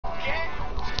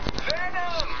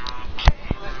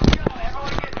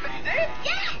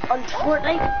on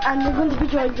Fortnite, and they're going to be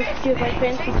joined with a few of my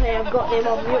friends to play. I've got them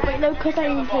on mute right now because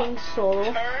I'm playing solo.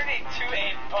 Turn into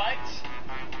a bunch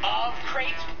of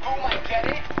crates. Boom, I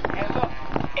get it. And look,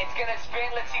 it's gonna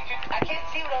spin. Let's see. I can't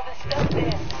see what all this stuff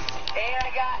is. And I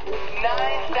got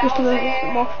 9,000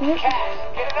 cash.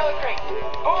 Get another crate.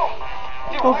 Boom.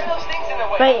 Dude, why are those things in the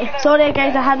way? Right, sorry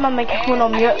guys, I had my microphone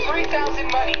on mute.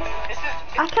 3,000 money.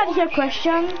 I can't hear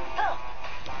Christian.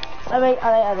 Alright.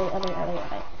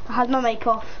 I had my mic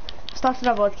off. Started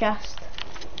a broadcast.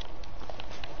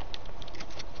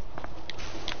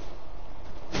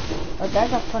 Oh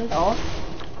guys, I've turned it off.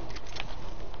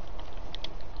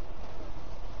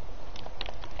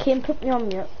 Kane put me on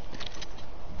mute.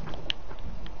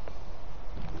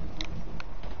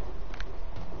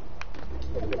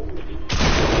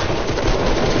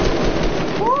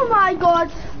 Oh my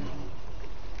god!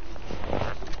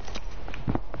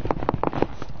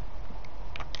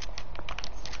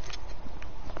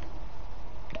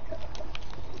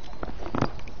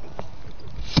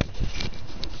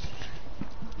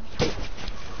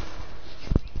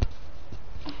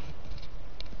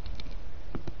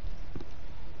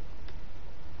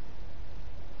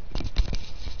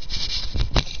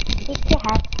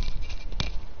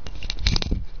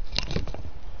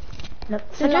 Look,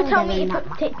 Did you tell me to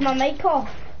take my mic off?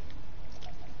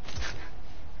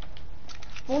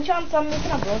 No chance I'm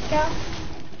making a broadcast.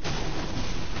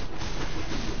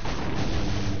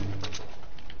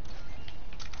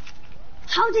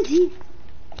 How did he?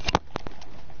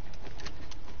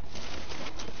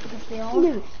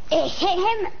 No, it hit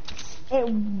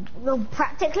him. Well,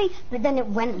 practically, but then it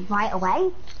went right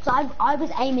away. So I was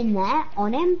aiming there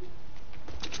on him.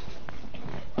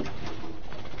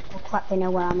 Oh crap! They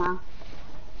know where I'm at.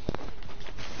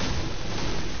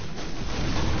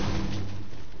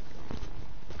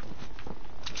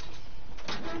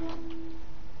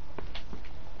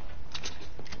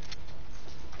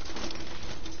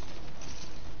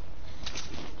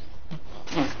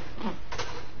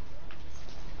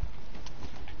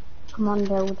 Come on,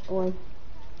 build, boy.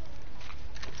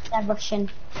 They're rushing.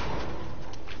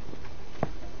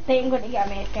 They ain't going to get a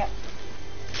make it.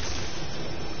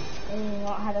 They've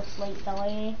not had a slight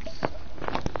delay.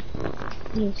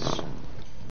 Yes.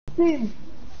 Boom.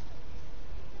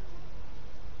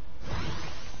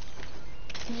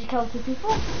 Did you kill 2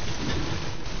 people?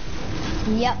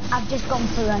 Yep, I've just gone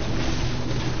for a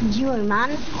duo,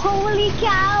 man. Holy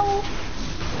cow!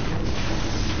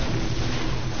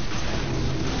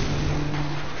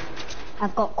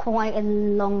 I've got quite a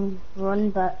long run,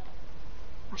 but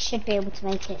I should be able to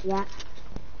make it yet.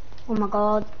 Oh my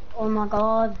god, oh my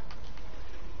god.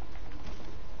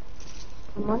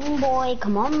 Come on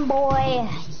boy,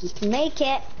 you can make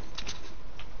it.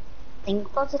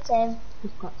 Think positive,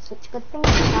 you've got such good things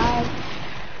to try.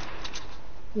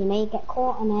 You may get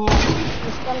caught in it,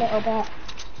 just a little bit.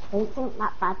 Don't think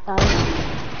that bad though.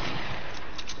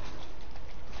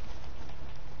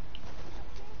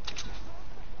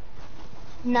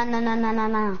 No.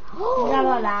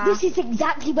 This is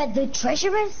exactly where the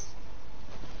treasure is.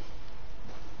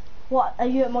 What, are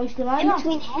you at Moisty In Miner?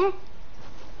 between here.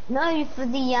 No, for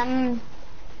the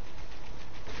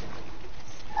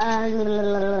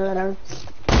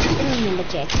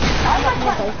thingamajig. I'm not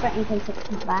gonna go for it in case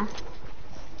it's not there.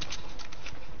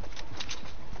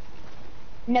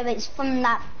 No, it's from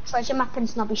that treasure map in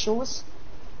Snobby Shores.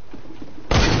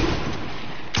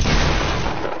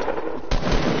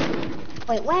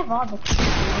 Wait, where are they?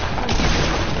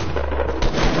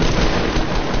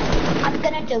 I'm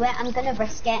gonna do it, I'm gonna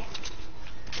risk it.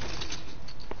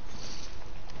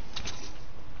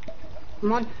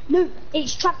 Come on. No,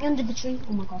 it's trapped under the tree.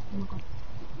 Oh my god, oh my god.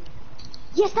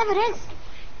 Yes, there it is!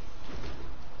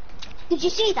 Did you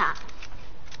see that?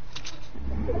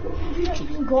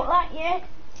 You got that yet?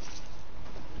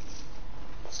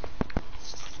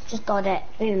 Just got it.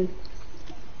 Boom.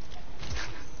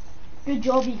 Good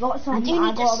job, you got something. I do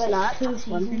need to got about slurp 2 this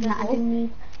one. seasons That I ago. do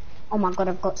need. Oh my god,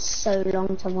 I've got so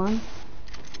long to run.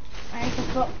 I think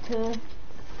I've got 2.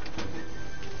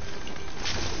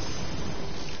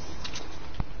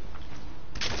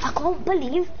 I can't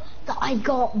believe that I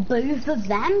got both of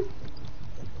them.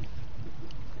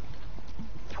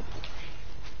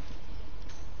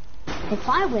 If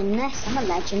I win this, I'm a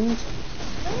legend.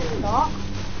 No, you're not.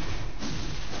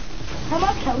 How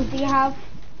much kills do you have?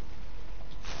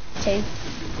 2.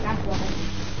 That's rubbish.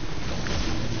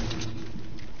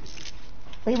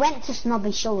 We went to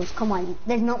Snobby Shores, come on,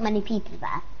 there's not many people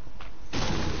there.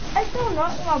 It's still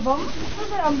not in my bum.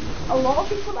 There's a lot of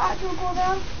people that actually go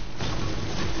there.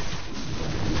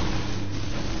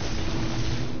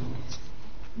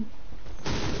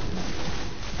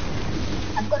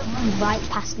 I've got a right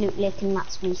past Loot Lake and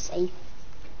that's me safe.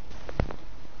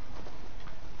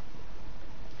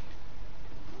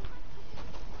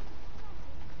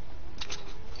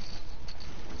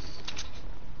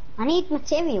 I need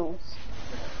materials.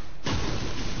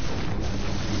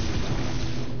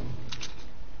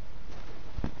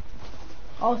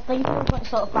 I was thinking of what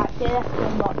sort of factory there, but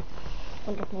I'm not. I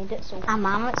think I've made it, so. I'm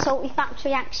at Salty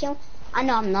Factory, actually. I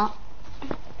know I'm not.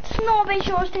 Snobby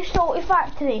shows to Salty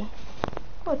Factory.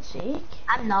 God's sake.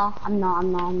 I'm not.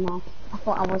 I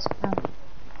thought I was.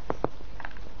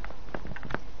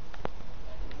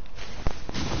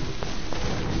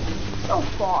 So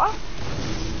far.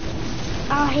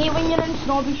 I hate when you're in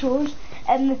snobby shows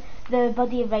and the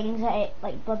bloody rings at it,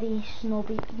 like bloody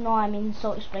snobby. No, I mean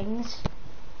Salty Springs.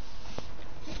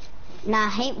 Nah, I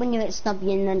hate when you're at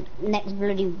Snobby and the next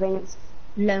bloody ring's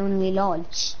Lonely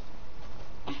Lodge.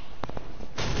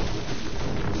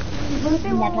 Never make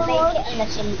it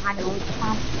unless you had a launch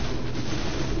pad.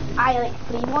 I like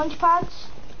 3 launch pads.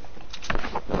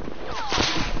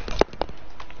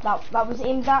 That was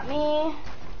aimed at me.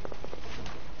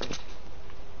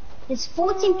 There's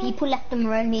 14 people left and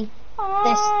we're only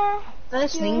this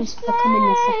first ring's for coming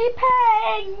this.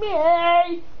 Sniping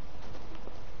me.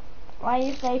 Why are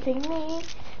you sniping me?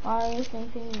 Why are you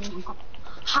sniping me?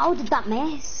 How did that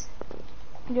miss?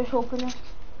 Just open it.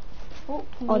 Oh,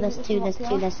 There's two.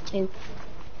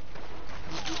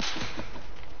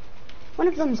 One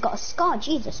of them's got a scar,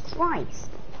 Jesus Christ.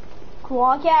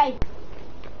 Okay.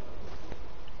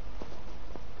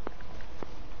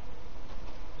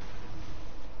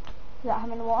 Is that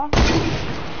him in the water?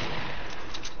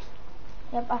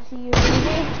 Yep, I see you,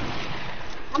 baby.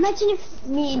 Imagine if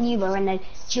me and you were in a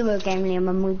duo game, Liam,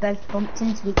 and we both bumped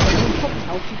into each other. We'd probably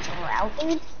help each other out,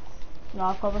 dude. No,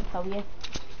 I'll probably kill you.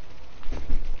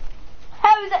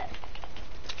 How is it?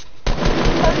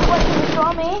 How's it working to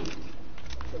draw me?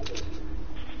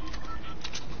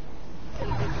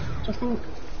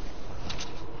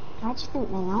 I just think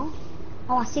they are.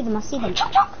 Oh, I see them.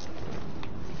 Chop, chop!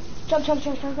 Chop, chop,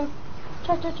 chop, chop, chop.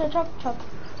 Chop, chop, chop, chop, chop.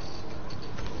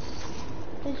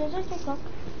 Chop, chop, chop, chop.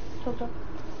 Chop, chop.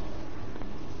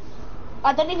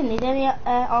 I don't even need any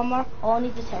armor. All I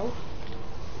need is health.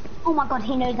 Oh my god,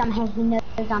 he knows I'm here.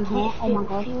 Oh my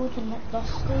god. Fields and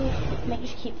dusty. Make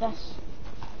just keep this.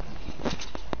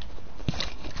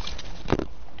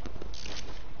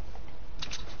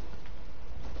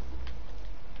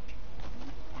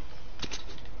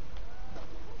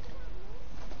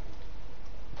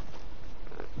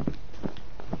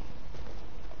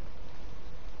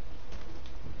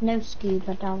 No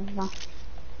scuba diver.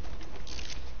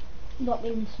 Not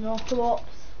even snorkel ops.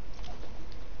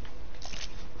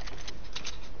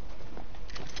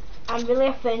 I'm really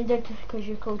offended because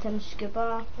you called him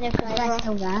scuba. No, because they're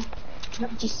still there.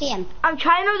 Look, do you see him? I'm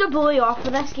trying not to bully off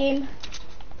for this game.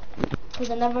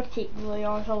 Because I never take bully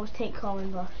offs, I always take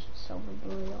common brush, silver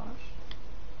bully offs.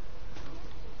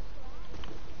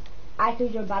 I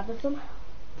think you're bad with them.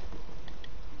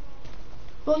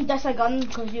 Don't diss a gun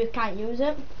because you can't use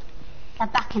it. They're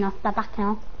backing off.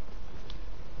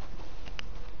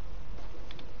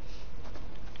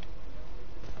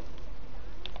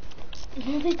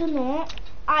 No, they do not.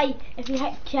 Aye, if you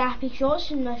hit crappy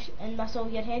shots and miss all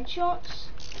your headshots.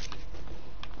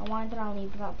 I wonder I'll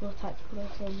need that blue tactical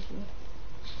SMG.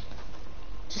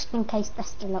 Just in case they're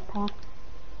still up here.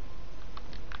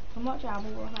 How much ammo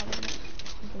will I have in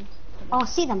it? Oh, I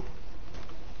see them.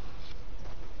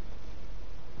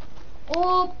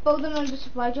 Oh, building on the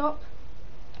supply drop.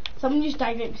 Someone just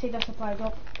died right beside the supply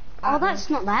drop. Oh, that's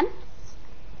not them.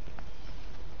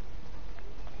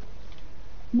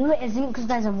 No, it isn't, because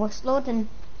there's a rust load and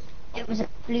it was a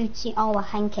blue team. Oh, I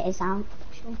think it is out.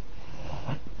 Sure.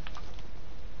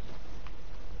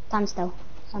 Stand still.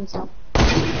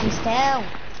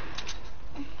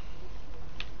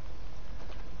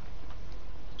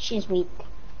 She's weak.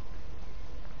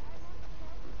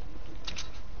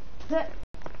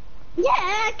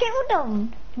 Yeah, killed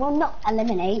them. Well, not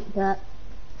eliminate, but...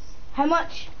 How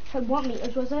much? What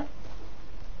meters was it?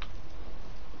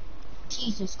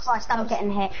 Jesus Christ, I'm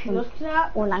getting hit from Look at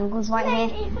that. all angles right here.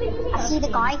 I see the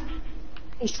guy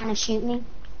who's trying to shoot me.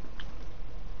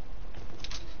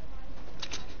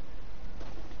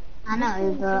 I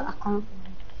know, but I can't.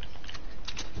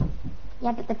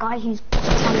 Yeah, but the guy who's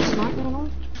trying to snipe me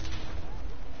on.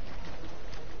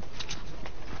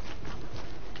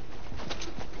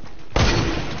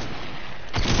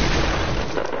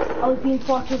 I was being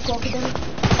fucking down.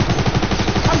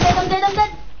 I'm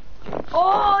dead.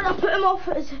 Oh, I put him off.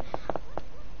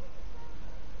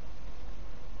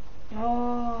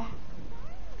 Oh.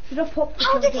 Should have popped the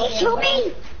How did he kill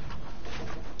me?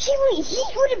 He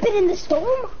would have been in the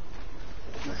storm.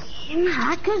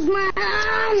 Hackers,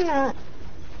 man.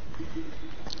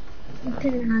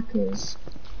 Fucking hackers.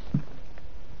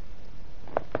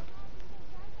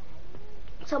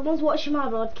 Someone's watching my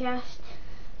broadcast.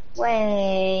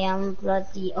 Way, I'm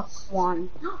bloody up one.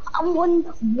 I'm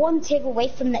one tier away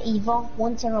from the Evo.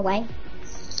 1 tier away.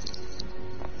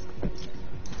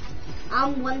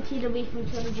 I'm 1 tier away from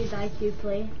 200 IQ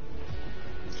play.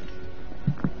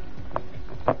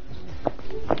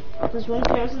 There's one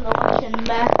person watching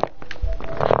me.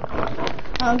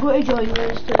 I'm going to join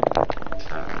yours too.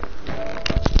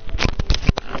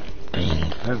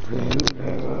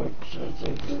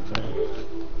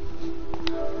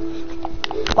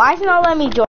 Why is it not letting me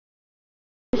join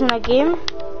in a game?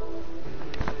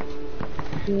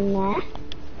 Nah.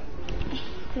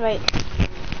 Right.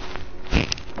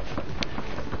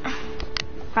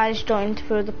 I just joined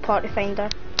through the party finder.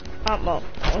 Well,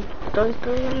 does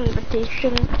the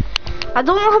invitation. I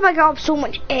don't know how I got up so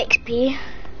much XP.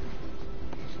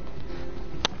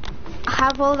 I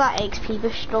have all that XP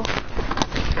with stuff.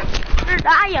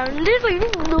 I honestly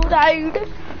no doubt.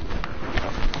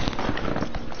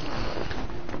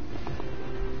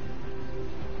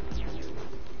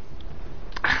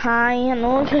 Hi, I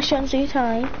know Christian says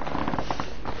hi.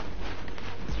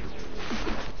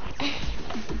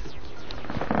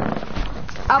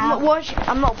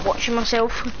 I'm not watching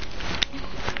myself.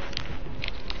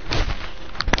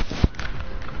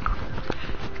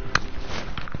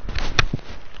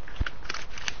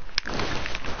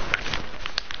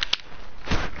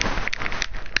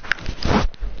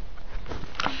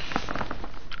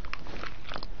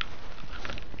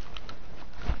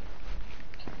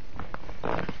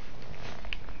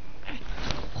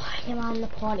 Why am I in the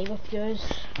party with yours?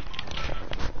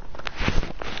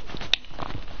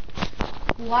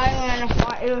 Why am I in a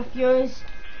party with yours?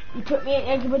 You put me in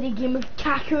everybody game with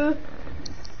Kaku.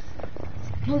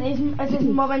 As his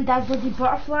mum and dad bloody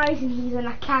butterflies and he's in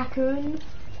a cocoon.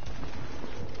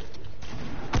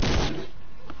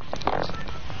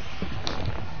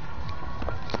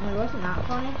 It wasn't that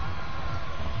funny.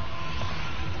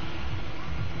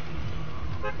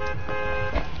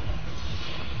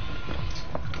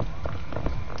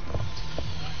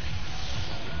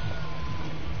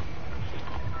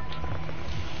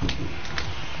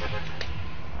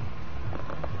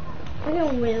 I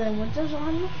don't really want this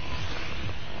on.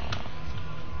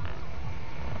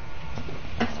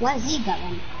 Where's he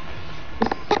going?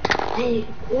 Hey,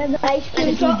 where's the ice cream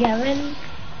Where's he truck? going?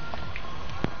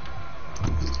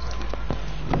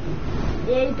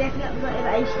 Yeah, he's definitely got the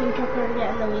ice cream truck over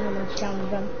getting the wheel and scam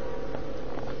with him.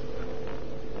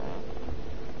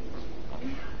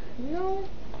 No.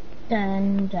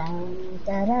 Dun dun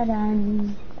da da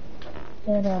dun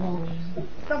da da dun.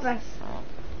 Stop this.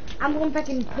 I'm going back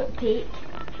and put cake.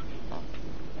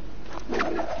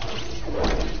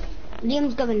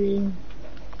 Liam's going.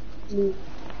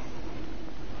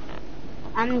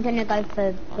 I'm gonna go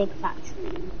for big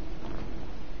factory.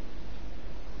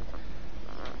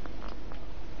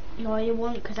 No, you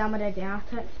won't, because I'm already at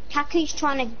it. Kaku's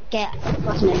trying to get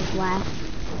God knows where.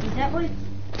 Is that what it's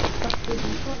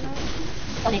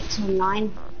Fortnite? On it's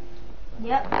online.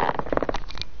 Yep.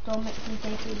 Don't make me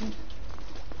take it.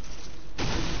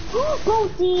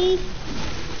 Goldie!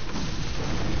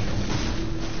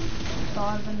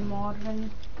 Starving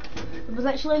Marvin. There was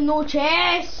actually no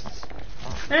chests!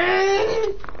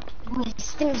 Mm. Oh,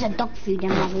 this thing's a dog food in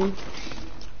my room.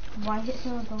 Why is it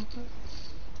still a dog food?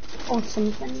 Or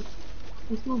something.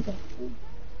 It's not dog food.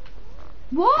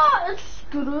 What? A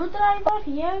screwdriver?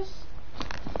 Yes.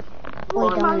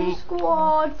 Wait on Man it.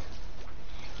 squad.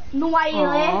 No why you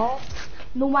left.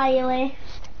 No why you left.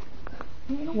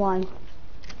 Why?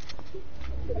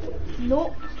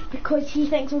 No, because he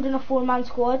thinks we're doing a 4-man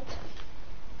squad.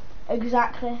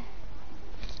 Exactly.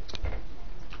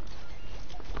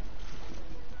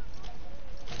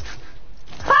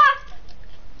 Ha!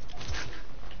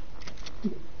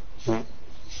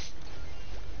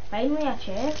 Finally a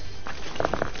chest.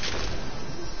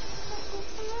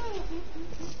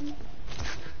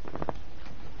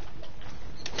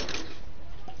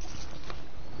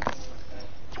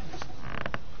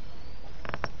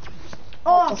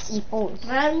 Oh, C4s.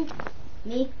 round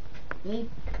me.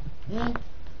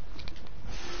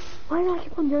 Why do I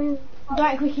keep on doing?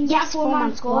 Right, we can get Yes, a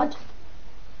 4-man squad.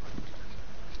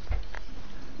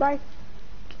 Right.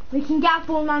 We can get a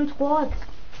 4-man squad.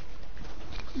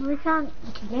 We can't.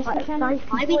 Yes, we can.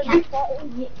 Why we can't?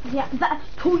 Yeah, that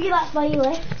told you that's why you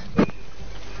left.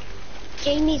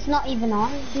 Jamie's not even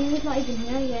on. Jamie's not even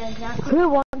here. Yeah, exactly. Who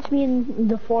wants me in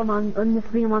the 4-man and the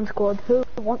 3-man squad? Who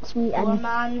wants me in?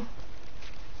 4-man.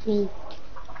 Me.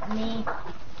 Me.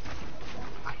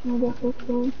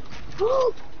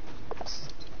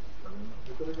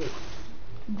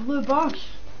 Blue boss.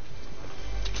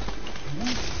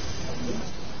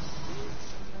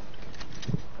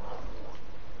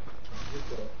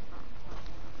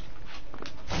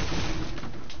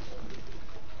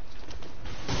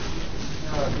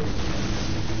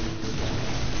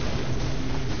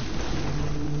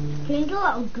 Can you a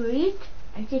little greed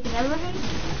and taking everything?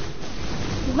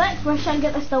 Let's rush and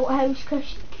get the stilt house,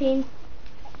 Kane.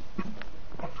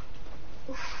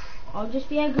 I'll just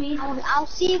be agreed. I'll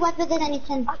see whether there's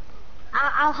anything.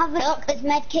 I'll have a look. There's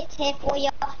med kits here for you.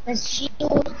 There's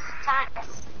shield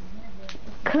attacks.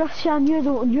 Christian, you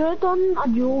done a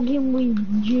duo game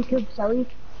with Jacob Silly.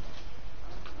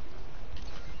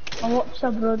 I watched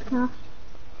the broadcast.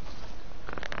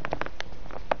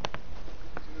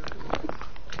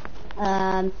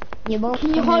 You won't.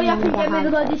 Can you hurry up and get me the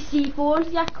bloody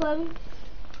C4s, you clown?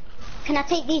 Can I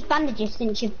take these bandages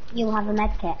since you have a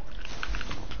med kit?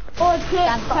 Oh,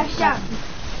 great, Christian.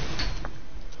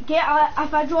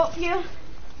 If I drop you.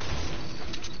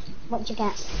 What'd you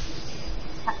get?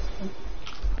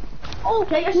 Oh,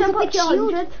 okay, you're still got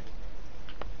 200.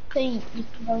 So you can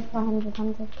go for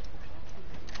 100.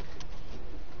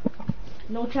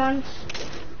 No chance.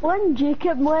 When Jamie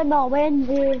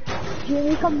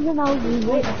comes in, I'll leave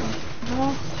it.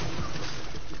 No.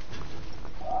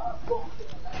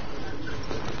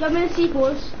 Give me the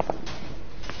C4s.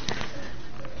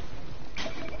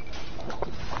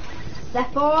 The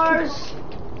 4s.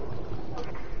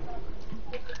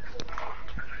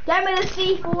 Give me the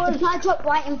C4s. Supply drop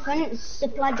right in front.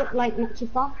 Supply drop like not too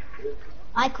far.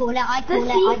 I call it.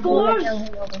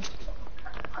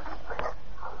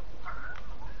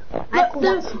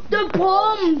 The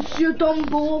bombs, you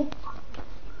dumbo.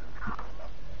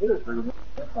 You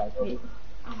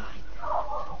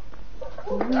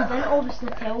didn't obviously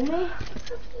tell me.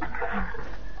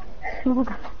 To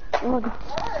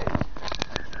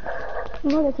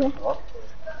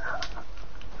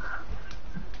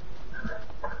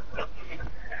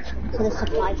the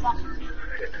supply drop.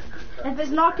 If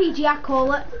it's an RPG, I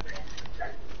call it.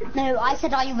 No, I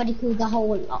said I already called the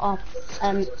whole lot of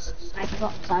I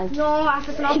forgot, so. No, if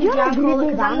it's an RPG, I call it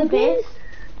because I'm the base.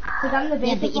 Because I'm the base.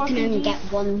 Yeah, but you can only get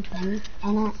one thing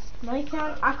in it. No, you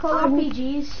can't. I call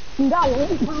RPGs.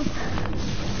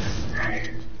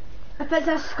 If it's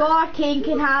a score, King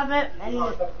can have it,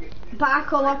 but I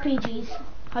call RPGs.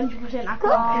 100% I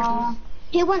call RPGs.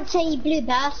 Who wants a blue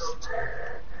burst?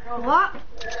 What?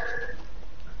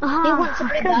 Who wants a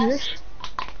blue burst?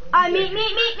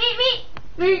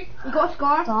 Me. You got a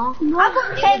score? I've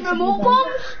got 10 remote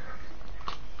bombs.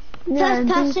 First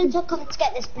person to come to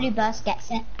get this blue burst gets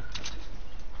it.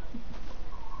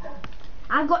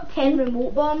 I've got 10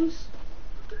 remote bombs.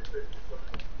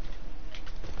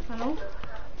 Hello?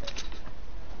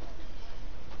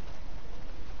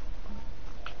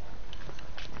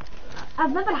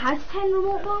 I've never had 10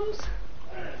 remote bombs.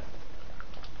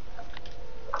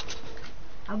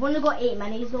 I've only got 8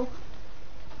 minis though.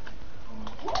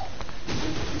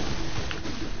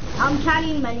 I'm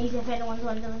carrying minis if anyone's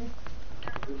wondering.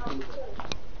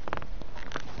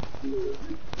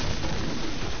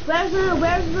 Where's the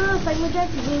thing with the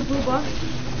blue box?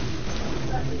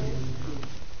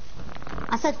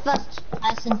 I said first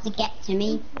person to get to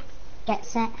me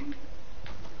gets it.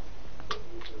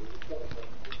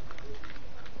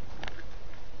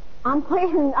 I'm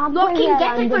playing. Look, King,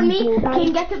 get it for me.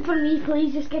 King, get it for me,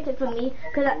 please. Just get it for me,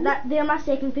 because they're my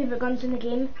second favourite guns in the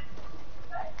game.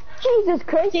 Jesus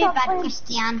Christ! Too bad,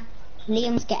 Christian.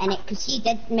 Liam's getting it because he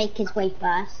did make his way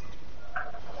first.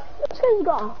 What's he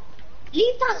got?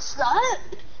 Leave that slope.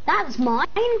 That's mine.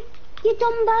 You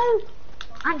dumbo.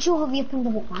 Actually, hurry up and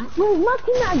give it back. No,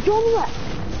 nothing that I done it.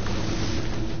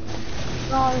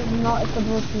 No, not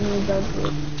supposed to be done.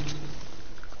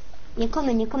 You're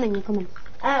coming.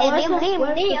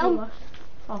 Liam.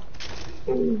 Oh.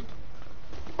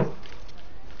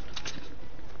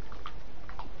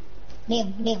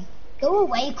 Liam. Go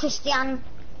away, Christian.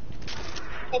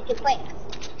 Take it quick.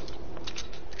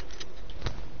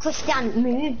 Christian,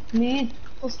 move.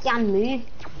 Christian, move.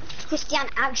 Christian,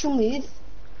 actual move.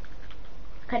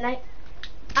 Can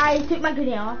I took my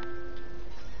grenade off.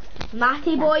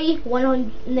 Matty boy,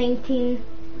 119.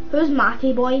 Who's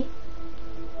Matty boy?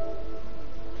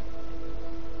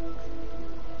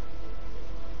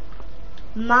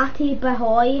 Matty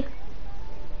Bahoy.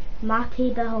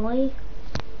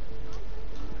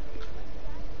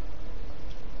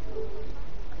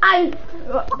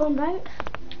 One bank.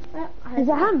 Is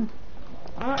it him?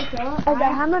 Is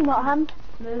it him or not him?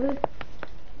 Move.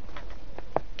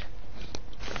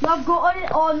 No, I've got it.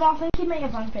 Oh no, I think he might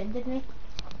have unfriended me.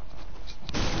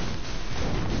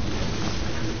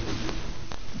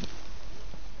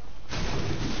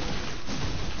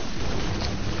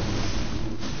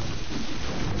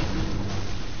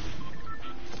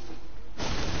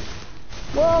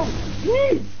 Whoa!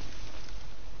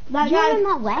 That You're guy. in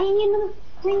my way, you know,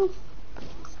 thing.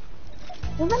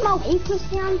 You're in my way,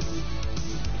 Christian.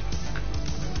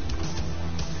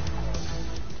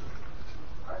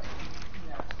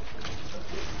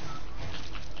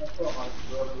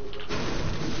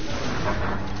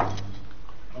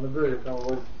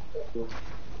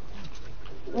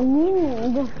 I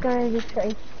mean, this guy is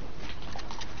crazy.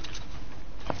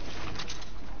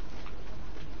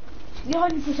 You're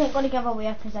 100% going to give away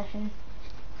a position.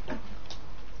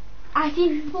 I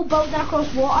see people building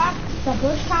across water. The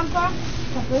bush camper.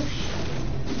 The bush.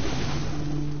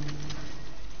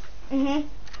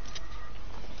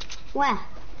 Where?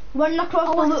 Running across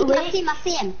Oh, the little I lake.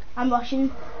 see him. I'm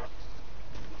rushing.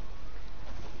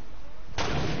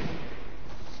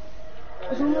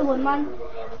 There's only one man.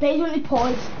 But he's only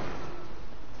paused.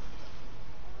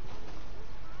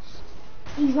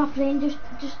 He's my friend, just...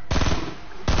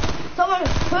 Someone,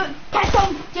 catch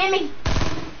him! Jamie!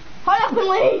 Hurry up and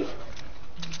leave!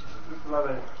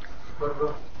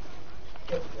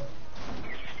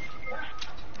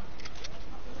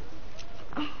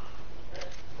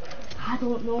 I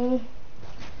don't know.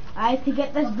 I have to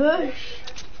get this bush.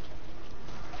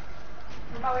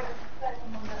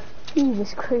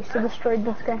 Jesus Christ, I destroyed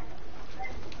this guy.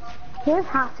 Where's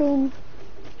Hassan?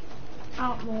 I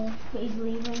don't know, but he's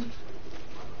leaving.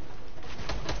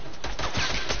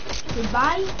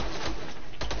 Goodbye.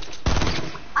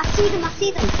 I see them.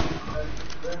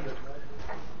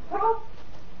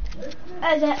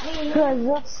 Is it me? Who is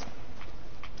this?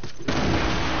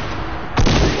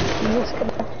 This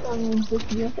connection with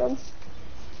YouTube.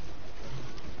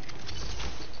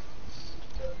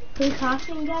 Who's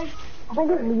passing, guys? I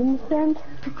think it's Liam's friend.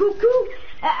 Cool.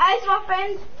 It's my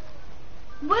friend.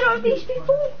 Where are these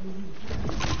people?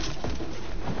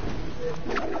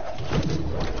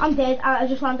 I'm dead. I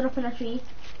just landed up in a tree.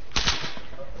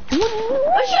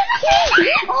 Oh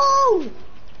shit! Oh!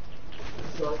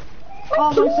 Oh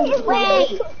my son's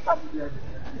Wait!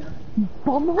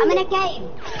 I'm in a game.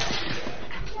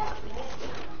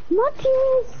 My team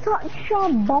is such a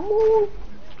bumble.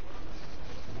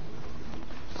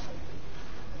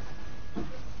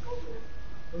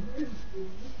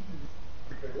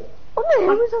 What the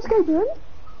hell is this guy doing?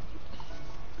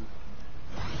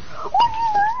 What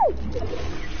are you doing?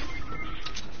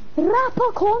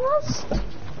 Rapper corners?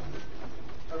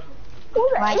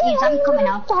 Right, I'm coming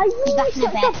out. He's back in the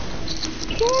bed.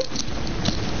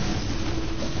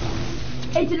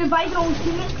 Hey, to revive your own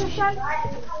teammate, Christian.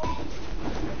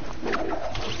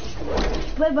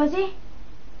 Where was he?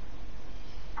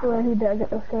 Where he did get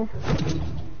this guy?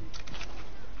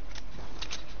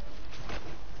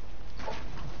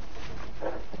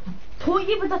 Told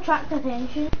you would attract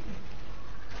attention.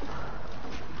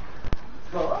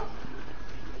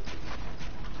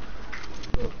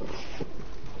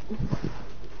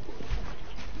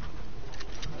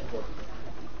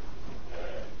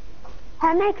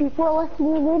 How many people are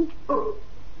listening in? I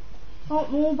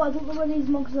don't know, but I don't know where these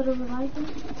mugs are reviving.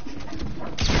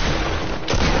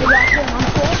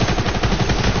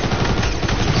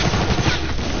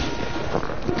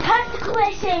 Tactical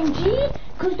SMG,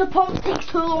 because the pump takes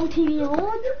too long to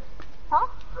reload. Huh?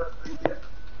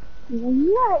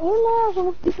 Yeah, you're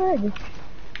gonna be ready.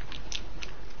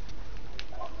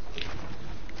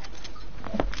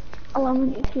 Allow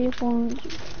me to see your phone.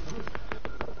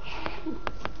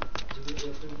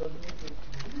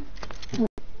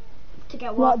 To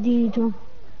get What what? do you do?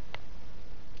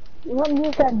 What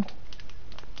you said?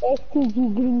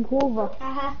 STG Green Clover.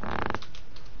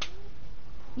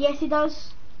 Yes, he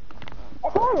does.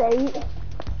 It's alright.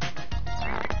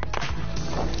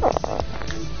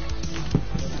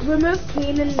 Remove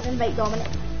Kane and invite Dominic.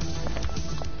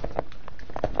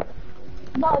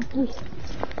 Not just.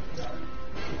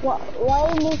 What?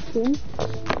 Why missing?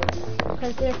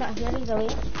 Because there's not here, he's away.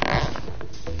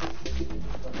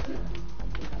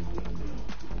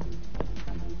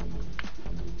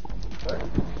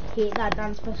 Hate that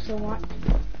dance for so much.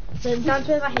 The dance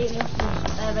move I hate most is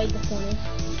Ride the Pony.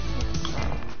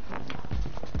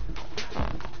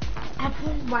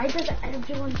 Why does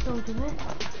everyone still do it?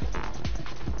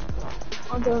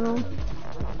 I don't know.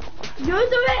 You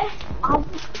do it!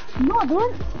 No, I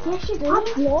don't. Yes, you do.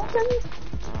 I've lost him.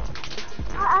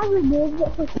 I removed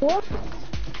it before.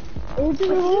 Did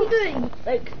you do it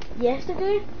like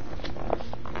yesterday?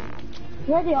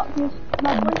 Ready up, please. No,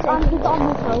 One I'm second. just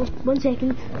on this hill. 1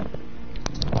 second.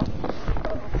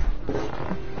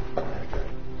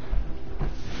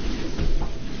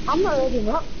 I'm not ready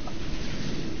up.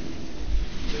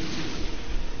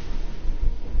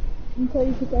 Until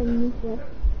you get enemies left.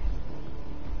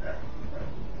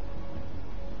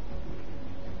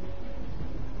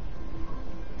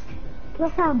 Can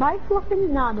I sound bike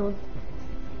fluffing? Nah, no.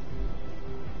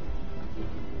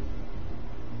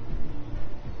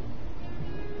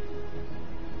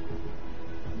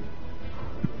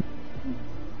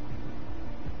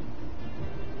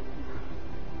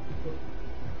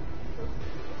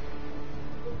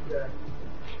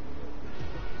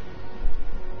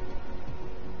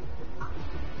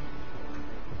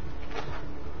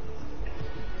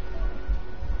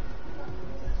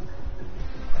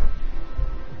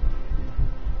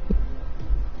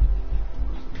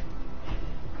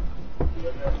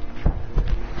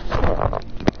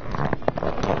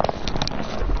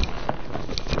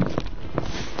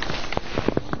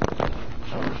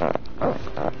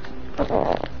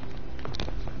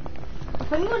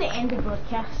 I'm going to end the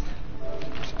broadcast.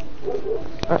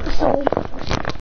 Sorry.